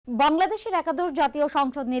বাংলাদেশের একাদশ জাতীয়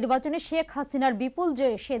সংসদ নির্বাচনে শেখ হাসিনার বিপুল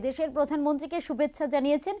জয়ে সে দেশের প্রধানমন্ত্রীকে শুভেচ্ছা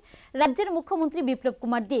জানিয়েছেন রাজ্যের মুখ্যমন্ত্রী বিপ্লব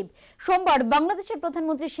কুমার দেব। সোমবার বাংলাদেশের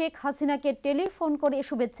প্রধানমন্ত্রী শেখ হাসিনাকে টেলিফোন করে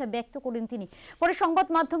শুভেচ্ছা ব্যক্ত করেন তিনি। পরে সংবাদ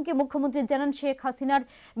মাধ্যমকে মুখ্যমন্ত্রী জানান, শেখ হাসিনার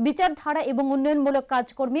বিচারধারা এবং উন্নয়নমূলক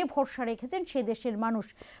কাজকর্মে ভরসা রেখেছেন সে দেশের মানুষ।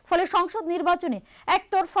 ফলে সংসদ নির্বাচনে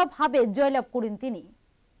একতরফাভাবে জয়লাভ করেন তিনি।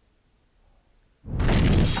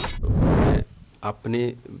 अपने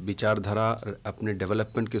विचारधारा, अपने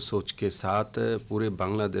डेवलपमेंट के सोच के साथ पूरे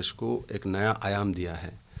बांग्लादेश को एक नया आयाम दिया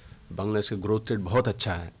है। बांग्लादेश का ग्रोथ रेट बहुत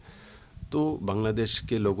अच्छा है, तो बांग्लादेश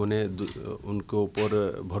के लोगों ने उनके ऊपर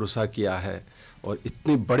भरोसा किया है और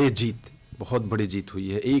इतनी बड़ी जीत, बहुत बड़ी जीत हुई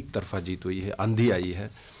है, एक तरफा जीत हुई है, आंधी आई है।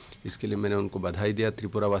 इसके लिए मैंने उनको बधाई दिया,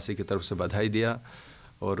 त्रिपुरा वासी की तरफ से बधाई दिया।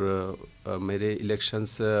 और मेरे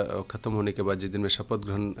इलेक्शंस ख़त्म होने के बाद जिस दिन मैं शपथ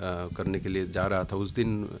ग्रहण करने के लिए जा रहा था, उस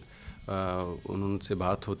दिन उनसे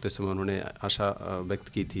बात होते समय उन्होंने आशा व्यक्त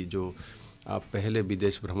की थी, जो आप पहले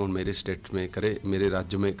विदेश भ्रमण मेरे स्टेट में करें, मेरे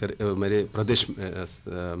राज्य में करें, मेरे प्रदेश में,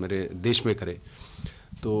 मेरे देश में करें।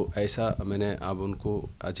 तो ऐसा मैंने अब उनको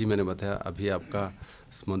आज ही मैंने बताया, अभी आपका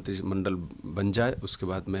मंत्रिमंडल बन जाए, उसके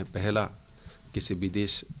बाद मैं पहला किसी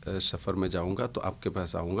विदेश सफ़र में जाऊंगा तो आपके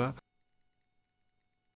पास आऊँगा।